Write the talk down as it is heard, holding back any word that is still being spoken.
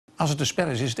Als het een spel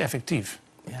is het effectief.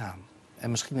 Ja,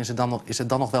 en misschien is het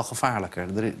dan nog wel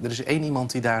gevaarlijker. Er is één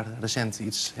iemand die daar recent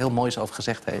iets heel moois over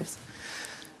gezegd heeft.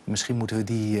 Misschien moeten we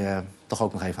die toch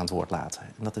ook nog even aan het woord laten.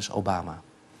 En dat is Obama.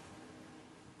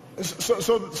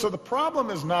 So the problem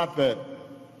is not that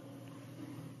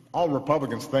all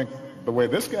Republicans think the way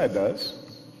this guy does.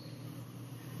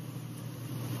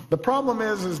 The problem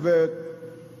is that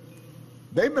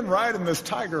they've been riding this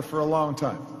tiger for a long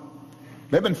time.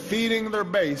 They've been feeding their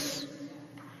base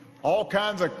all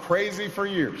kinds of crazy for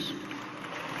years.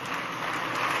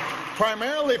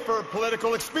 Primarily for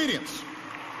political expedience.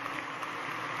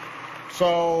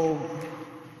 So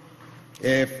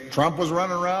if Trump was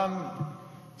running around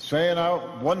saying I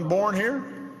wasn't born here,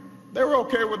 they were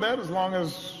okay with that as long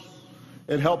as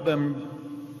it helped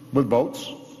them with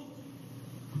votes.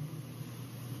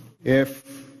 If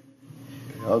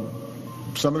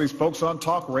some of these folks on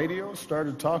talk radio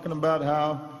started talking about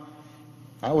how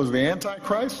I was the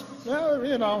Antichrist, well,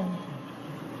 you know,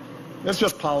 it's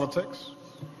just politics.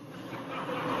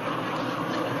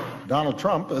 Donald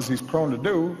Trump, as he's prone to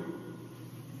do,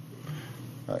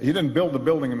 he didn't build the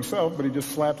building himself, but he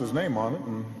just slapped his name on it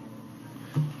and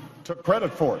took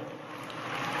credit for it.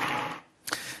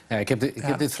 Ja, ik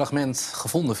heb dit fragment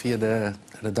gevonden via de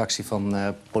redactie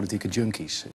van Politieke Junkies.